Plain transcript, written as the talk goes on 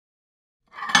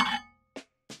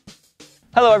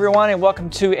Hello everyone and welcome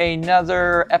to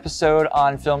another episode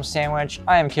on Film Sandwich.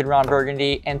 I am Kid Ron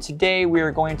Burgundy and today we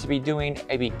are going to be doing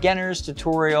a beginner's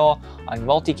tutorial on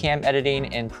multicam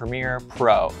editing in Premiere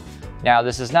Pro. Now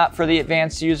this is not for the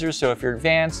advanced users, so if you're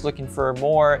advanced looking for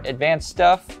more advanced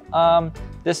stuff,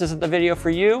 this isn't the video for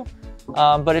you.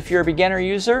 But if you're a beginner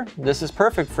user, this is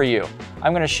perfect for you.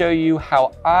 I'm going to show you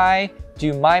how I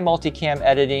do my multicam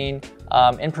editing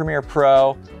in Premiere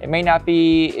Pro. It may not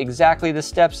be exactly the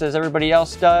steps as everybody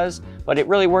else does, but it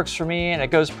really works for me and it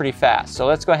goes pretty fast. So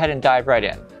let's go ahead and dive right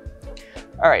in.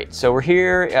 All right, so we're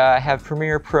here. I have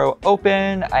Premiere Pro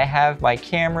open. I have my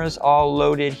cameras all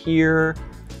loaded here.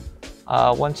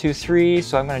 1, 2, 3.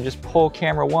 So I'm going to just pull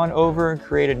camera 1 over and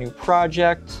create a new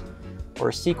project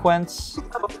or sequence.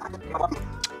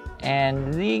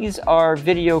 And these are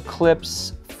video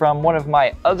clips from one of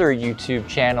my other YouTube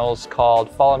channels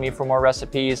called Follow Me for More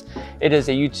Recipes. It is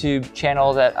a YouTube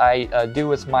channel that I do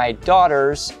with my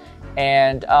daughters.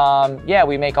 And yeah,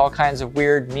 we make all kinds of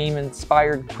weird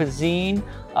meme-inspired cuisine.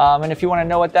 And if you want to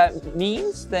know what that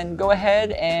means, then go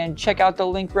ahead and check out the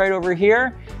link right over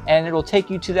here. And it'll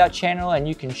take you to that channel and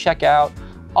you can check out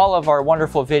all of our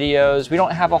wonderful videos. We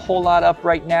don't have a whole lot up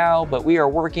right now, but we are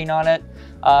working on it.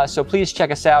 So please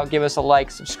check us out, give us a like,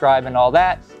 subscribe, and all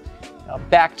that.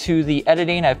 Back to the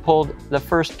editing, I've pulled the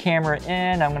first camera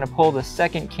in, I'm going to pull the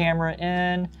second camera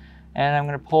in, and I'm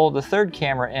going to pull the third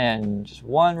camera in. Just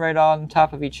one right on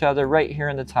top of each other right here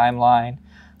in the timeline.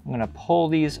 I'm going to pull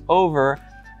these over,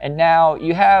 and now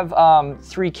you have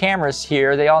 3 cameras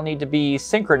here. They all need to be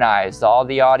synchronized. All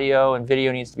the audio and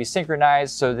video needs to be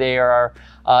synchronized so they are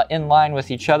in line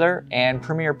with each other, and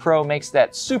Premiere Pro makes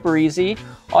that super easy.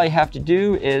 All you have to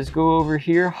do is go over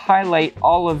here, highlight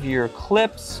all of your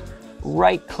clips,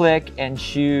 right click and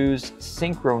choose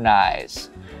synchronize,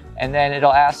 and then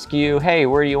it'll ask you, hey,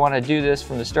 where do you want to do this,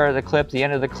 from the start of the clip, the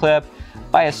end of the clip,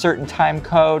 by a certain time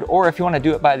code, or if you want to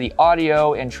do it by the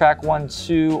audio in track 1,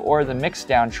 2, or the mix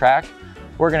down track.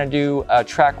 We're going to do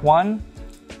track 1,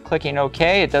 clicking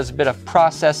OK. It does a bit of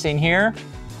processing here,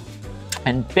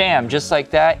 and bam, just like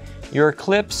that, your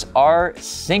clips are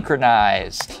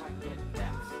synchronized.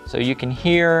 So you can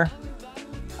hear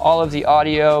all of the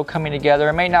audio coming together.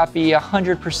 It may not be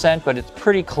 100%, but it's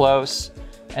pretty close.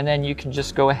 And then you can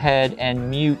just go ahead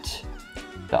and mute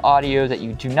the audio that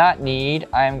you do not need.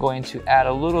 I'm going to add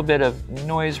a little bit of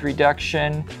noise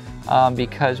reduction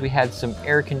because we had some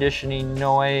air conditioning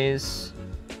noise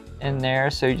in there.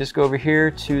 So you just go over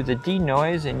here to the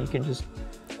denoise and you can just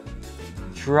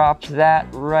drop that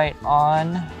right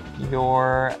on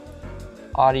your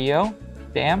audio.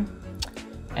 Bam.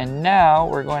 And now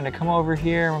we're going to come over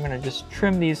here and we're going to just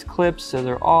trim these clips so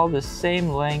they're all the same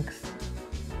length.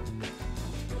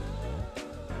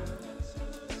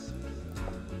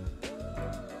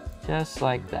 Just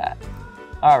like that.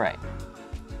 All right.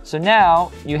 So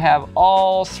now you have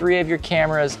all 3 of your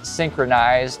cameras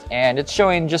synchronized, and it's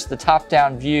showing just the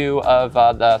top-down view of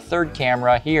the third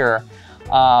camera here.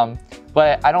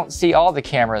 But I don't see all the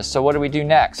cameras, so what do we do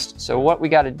next? So what we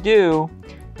got to do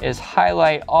is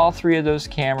highlight all 3 of those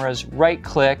cameras, right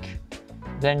click,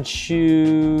 then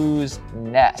choose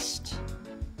nest.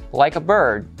 Like a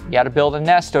bird, you got to build a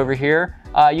nest over here.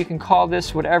 You can call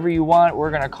this whatever you want. We're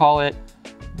going to call it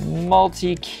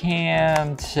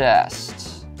multicam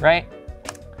test, right?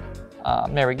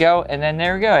 There we go, and then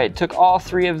there we go. It took all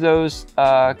 3 of those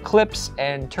clips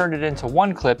and turned it into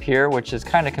one clip here, which is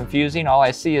kind of confusing. All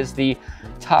I see is the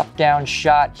top-down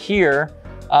shot here.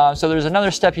 So there's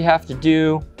another step you have to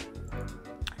do.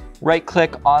 Right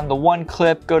click on the one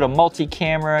clip, go to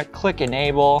multi-camera, click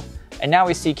enable, and now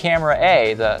we see camera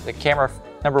A, the camera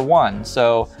number 1.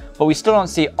 So, but we still don't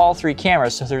see all 3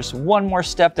 cameras, so there's one more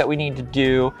step that we need to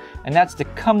do, and that's to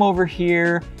come over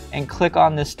here and click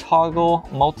on this toggle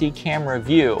multi-camera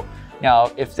view.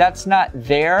 Now, if that's not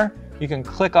there, you can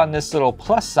click on this little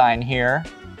plus sign here,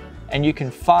 and you can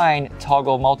find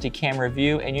toggle multi-camera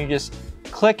view, and you just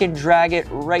click and drag it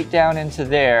right down into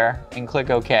there and click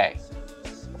OK.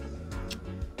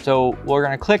 So we're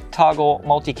going to click toggle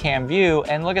multicam view,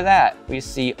 and look at that. We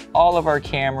see all of our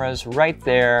cameras right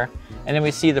there, and then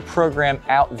we see the program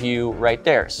out view right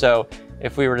there. So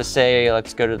if we were to say,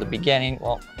 let's go to the beginning,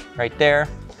 well, right there.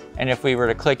 And if we were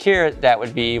to click here, that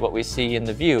would be what we see in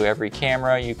the view. Every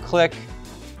camera you click,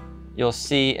 you'll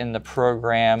see in the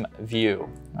program view.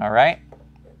 All right.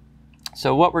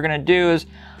 So what we're going to do is,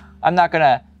 I'm not going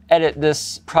to edit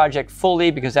this project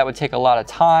fully because that would take a lot of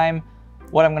time.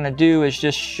 What I'm going to do is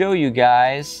just show you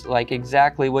guys like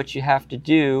exactly what you have to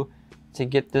do to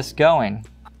get this going.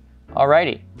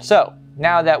 Alrighty, so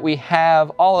now that we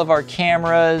have all of our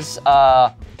cameras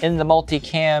in the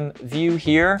multicam view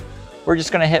here, we're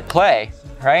just gonna hit play,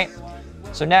 right?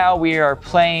 So now we are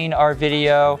playing our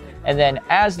video, and then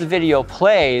as the video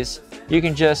plays, you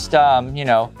can just, you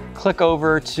know, click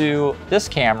over to this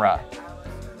camera.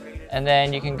 And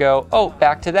then you can go, oh,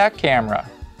 back to that camera.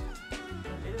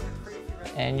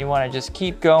 And you wanna just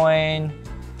keep going.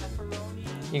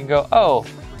 You can go, oh,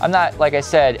 I'm not, like I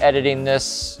said, editing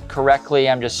this correctly.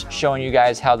 I'm just showing you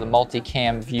guys how the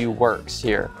multicam view works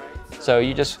here. So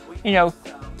you just, you know,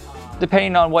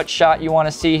 depending on what shot you want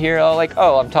to see here, like,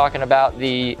 oh, I'm talking about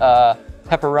the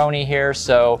pepperoni here,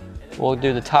 so we'll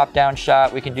do the top-down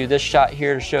shot. We can do this shot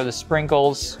here to show the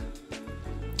sprinkles.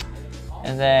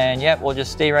 And then, yep, we'll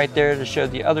just stay right there to show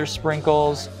the other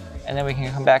sprinkles. And then we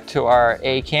can come back to our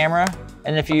A camera.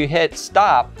 And if you hit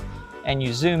stop and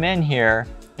you zoom in here,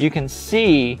 you can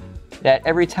see that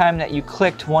every time that you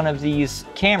clicked one of these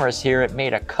cameras here, it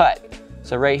made a cut.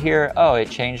 So right here, oh, it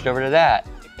changed over to that.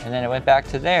 And then it went back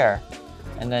to there.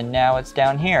 And then now it's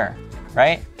down here,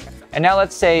 right? And now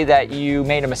let's say that you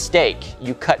made a mistake.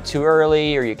 You cut too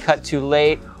early, or you cut too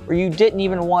late, or you didn't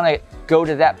even want to go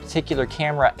to that particular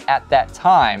camera at that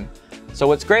time. So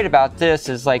what's great about this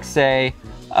is, like, say,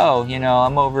 oh, you know,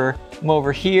 I'm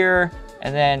over here,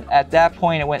 and then at that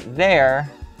point it went there.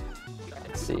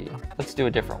 Let's see, let's do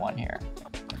a different one here.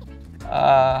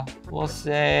 We'll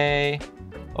say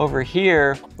over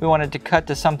here, we wanted to cut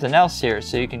to something else here.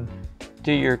 So you can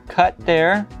do your cut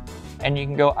there, and you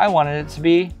can go, I wanted it to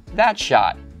be that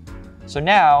shot. So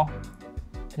now,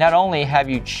 not only have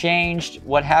you changed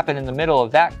what happened in the middle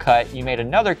of that cut, you made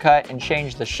another cut and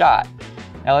changed the shot.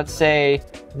 Now let's say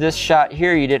this shot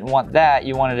here, you didn't want that,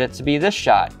 you wanted it to be this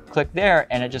shot. Click there,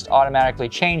 and it just automatically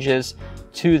changes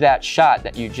to that shot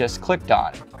that you just clicked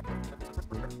on.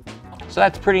 So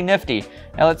that's pretty nifty.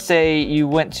 Now let's say you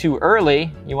went too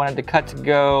early, you wanted the cut to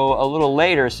go a little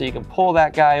later, so you can pull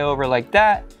that guy over like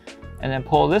that, and then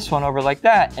pull this one over like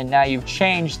that, and now you've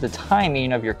changed the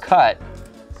timing of your cut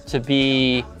to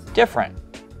be different.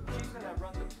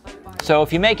 So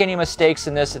if you make any mistakes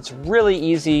in this, it's really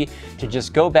easy to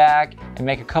just go back and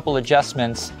make a couple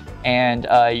adjustments, and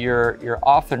you're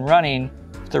off and running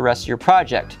for the rest of your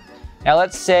project. Now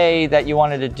let's say that you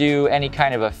wanted to do any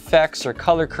kind of effects or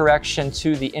color correction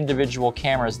to the individual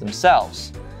cameras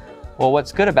themselves. Well,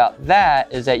 what's good about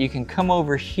that is that you can come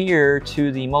over here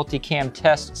to the multicam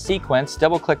test sequence,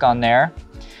 double click on there,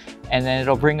 and then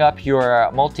it'll bring up your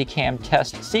multicam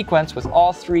test sequence with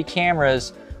all three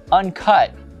cameras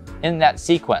uncut in that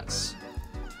sequence.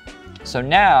 So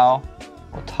now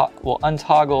we'll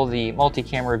untoggle the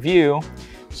multi-camera view.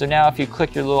 So now if you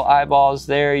click your little eyeballs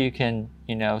there, you can,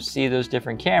 you know, see those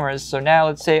different cameras. So now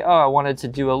let's say, oh, I wanted to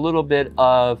do a little bit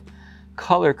of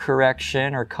color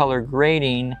correction or color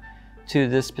grading to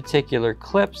this particular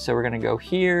clip. So we're gonna go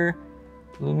here,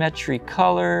 Lumetri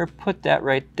color, put that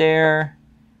right there,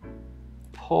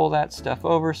 pull that stuff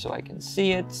over so I can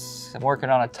see it. I'm working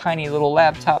on a tiny little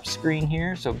laptop screen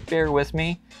here, so bear with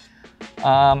me.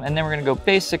 And then we're gonna go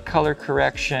basic color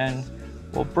correction.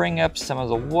 We'll bring up some of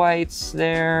the whites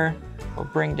there. We'll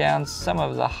bring down some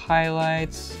of the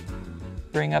highlights,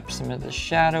 bring up some of the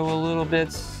shadow a little bit,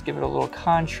 give it a little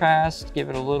contrast, give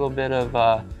it a little bit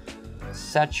of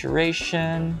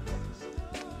saturation.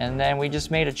 And then we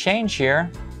just made a change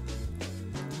here.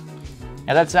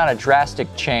 Now that's not a drastic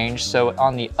change, so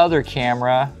on the other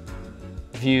camera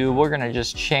view, we're gonna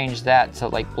just change that to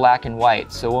like black and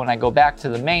white. So when I go back to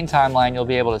the main timeline, you'll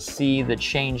be able to see the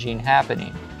changing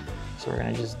happening. So we're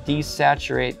gonna just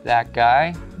desaturate that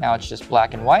guy. Now it's just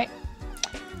black and white.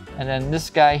 And then this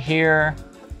guy here,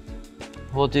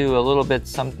 we'll do a little bit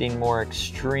something more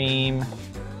extreme.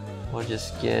 We'll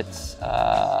just get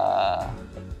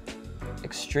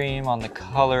extreme on the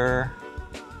color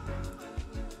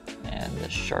and the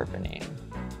sharpening.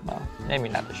 Well, maybe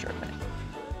not the sharpening.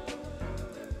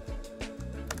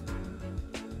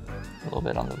 A little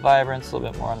bit on the vibrance, a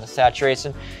little bit more on the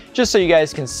saturation, just so you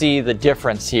guys can see the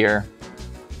difference here.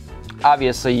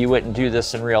 Obviously, you wouldn't do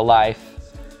this in real life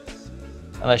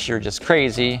unless you're just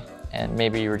crazy and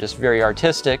maybe you were just very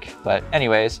artistic, but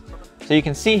anyways. So you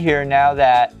can see here now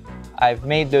that I've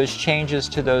made those changes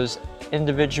to those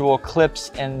individual clips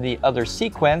in the other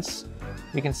sequence.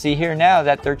 You can see here now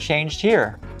that they're changed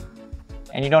here.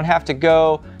 And you don't have to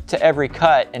go to every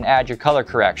cut and add your color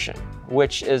correction,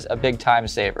 which is a big time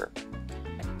saver.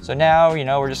 So now, you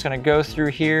know, we're just gonna go through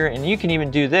here, and you can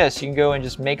even do this. You can go and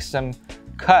just make some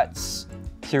cuts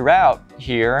throughout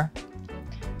here,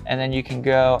 and then you can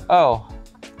go, oh,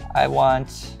 I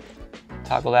want,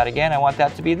 toggle that again, I want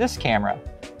that to be this camera.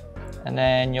 And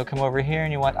then you'll come over here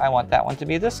and I want that one to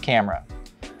be this camera.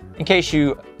 In case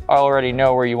you already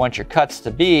know where you want your cuts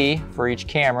to be for each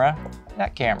camera,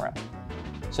 that camera.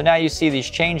 So now you see these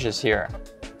changes here.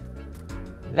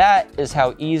 That is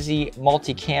how easy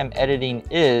multicam editing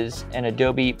is in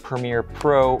Adobe Premiere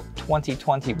Pro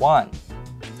 2021.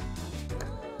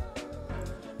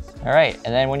 All right,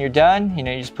 and then when you're done, you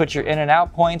just put your in and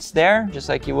out points there, just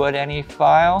like you would any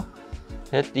file.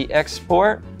 Hit the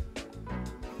export.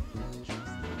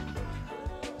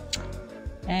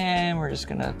 And we're just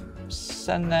gonna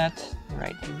send that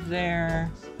right there.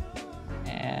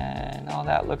 And all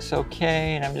that looks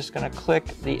okay. And I'm just gonna click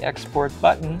the export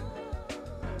button.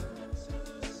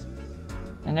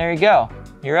 And there you go,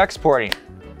 you're exporting.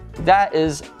 That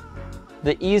is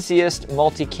the easiest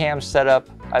multicam setup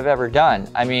I've ever done.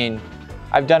 I mean,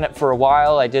 I've done it for a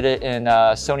while. I did it in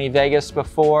Sony Vegas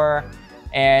before.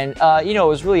 And it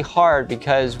was really hard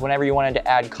because whenever you wanted to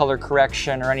add color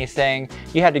correction or anything,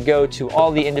 you had to go to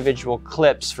all the individual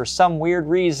clips for some weird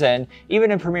reason.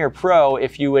 Even in Premiere Pro,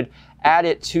 if you would add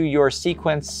it to your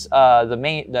sequence,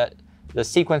 the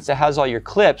sequence that has all your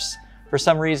clips, for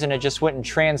some reason it just wouldn't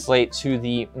translate to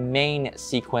the main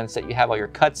sequence that you have all your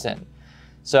cuts in.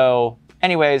 So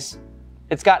anyways,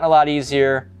 it's gotten a lot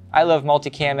easier. I love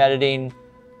multicam editing.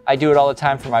 I do it all the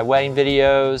time for my wedding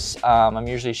videos. I'm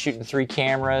usually shooting 3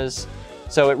 cameras,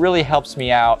 so it really helps me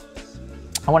out.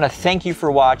 I want to thank you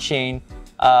for watching.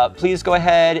 Please go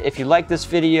ahead, if you like this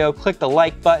video, click the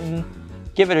like button,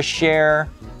 give it a share,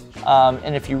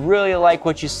 and if you really like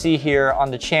what you see here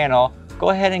on the channel, go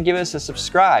ahead and give us a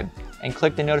subscribe and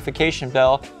click the notification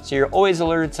bell so you're always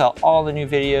alerted to all the new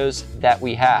videos that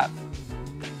we have.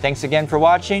 Thanks again for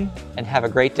watching, and have a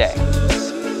great day.